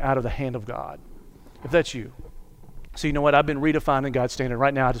eating out of the hand of God. If that's you. So you know what? I've been redefining God's standard.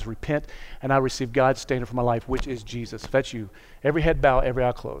 Right now I just repent and I receive God's standard for my life, which is Jesus. If that's you, every head bowed, every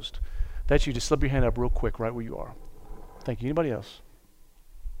eye closed. If that's you, just slip your hand up real quick right where you are. Thank you. Anybody else?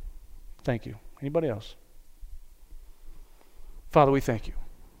 Thank you. Anybody else? Father, we thank you.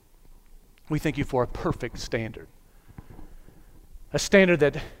 We thank you for a perfect standard. A standard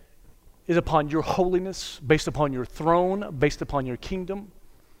that is upon your holiness, based upon your throne, based upon your kingdom.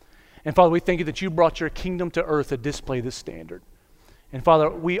 And Father, we thank you that you brought your kingdom to earth to display this standard. And Father,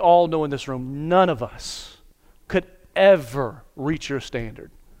 we all know in this room, none of us could ever reach your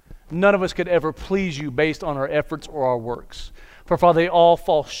standard. None of us could ever please you based on our efforts or our works. For Father, they all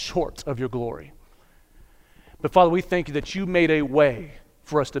fall short of your glory. But Father, we thank you that you made a way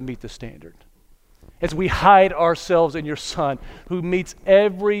for us to meet the standard. As we hide ourselves in your Son, who meets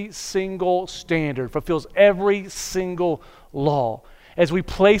every single standard, fulfills every single law. As we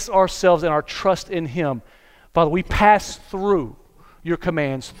place ourselves and our trust in him, Father, we pass through your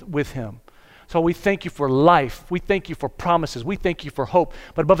commands with him. So we thank you for life. We thank you for promises. We thank you for hope.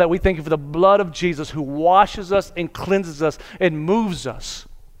 But above that, we thank you for the blood of Jesus who washes us and cleanses us and moves us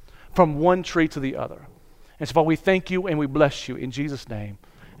from one tree to the other. And so, Father, we thank you and we bless you in Jesus' name.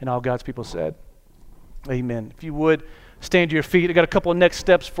 And all God's people said, amen. If you would, stand to your feet. I got a couple of next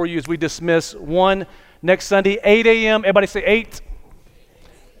steps for you as we dismiss. One, next Sunday, 8 a.m. Everybody say 8.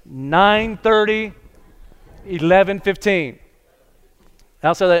 9:30, 11:15.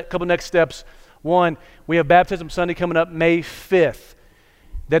 Outside of that, a couple next steps. One, we have Baptism Sunday coming up May 5th.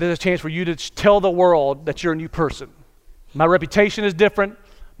 That is a chance for you to tell the world that you're a new person. My reputation is different.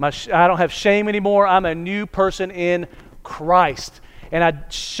 I don't have shame anymore. I'm a new person in Christ. And I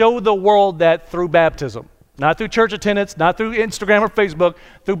show the world that through baptism. Not through church attendance, not through Instagram or Facebook,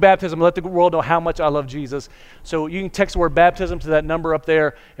 through baptism. Let the world know how much I love Jesus. So you can text the word baptism to that number up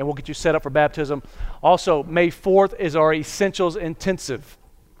there, and we'll get you set up for baptism. Also, May 4th is our Essentials Intensive.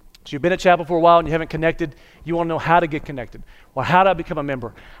 So you've been at Chapel for a while and you haven't connected. You want to know how to get connected. Well, how do I become a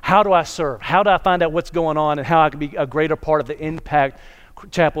member? How do I serve? How do I find out what's going on and how I can be a greater part of the impact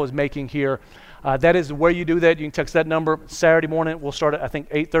Chapel is making here? That is where you do that. You can text that number. Saturday morning, we'll start at, I think,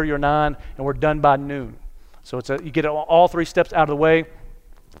 8:30 or 9, and we're done by noon. So you get all three steps out of the way.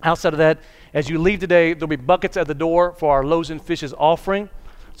 Outside of that, as you leave today, there'll be buckets at the door for our Loaves and Fishes offering.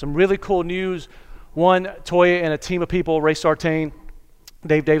 Some really cool news. One, Toya and a team of people, Ray Sartain,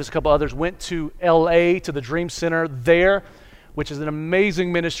 Dave Davis, a couple others, went to L.A. to the Dream Center there, which is an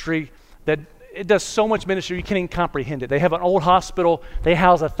amazing ministry that it does so much ministry you can't even comprehend it. They have an old hospital. They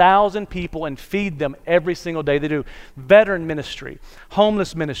house 1,000 people and feed them every single day. They do veteran ministry,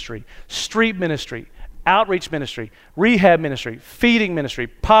 homeless ministry, street ministry, outreach ministry, rehab ministry, feeding ministry,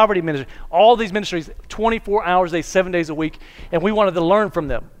 poverty ministry, all these ministries, 24 hours a day, 7 days a week, and we wanted to learn from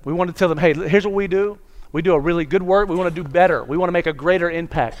them. We wanted to tell them, hey, here's what we do. We do a really good work. We want to do better. We want to make a greater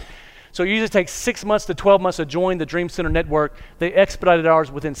impact. So it usually takes 6 months to 12 months to join the Dream Center Network. They expedited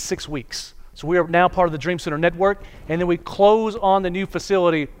ours within 6 weeks. So we are now part of the Dream Center Network, and then we close on the new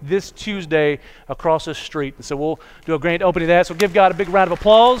facility this Tuesday across the street. And so we'll do a grand opening of that. So give God a big round of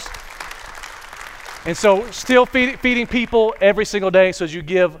applause. And so still feeding people every single day. So as you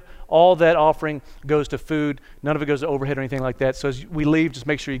give, all that offering goes to food. None of it goes to overhead or anything like that. So as we leave, just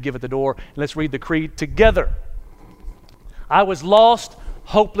make sure you give at the door. And let's read the creed together. I was lost,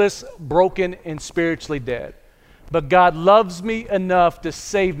 hopeless, broken, and spiritually dead. But God loves me enough to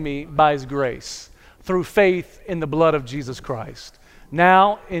save me by his grace through faith in the blood of Jesus Christ.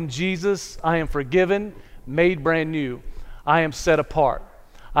 Now in Jesus, I am forgiven, made brand new. I am set apart.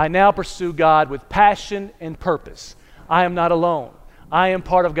 I now pursue God with passion and purpose. I am not alone. I am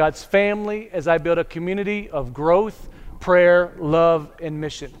part of God's family as I build a community of growth, prayer, love, and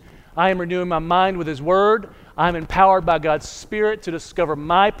mission. I am renewing my mind with his word. I'm empowered by God's Spirit to discover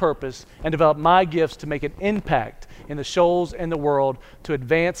my purpose and develop my gifts to make an impact in the souls and the world to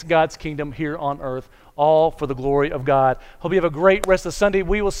advance God's kingdom here on earth, all for the glory of God. Hope you have a great rest of Sunday.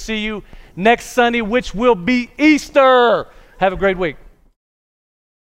 We will see you next Sunday, which will be Easter. Have a great week.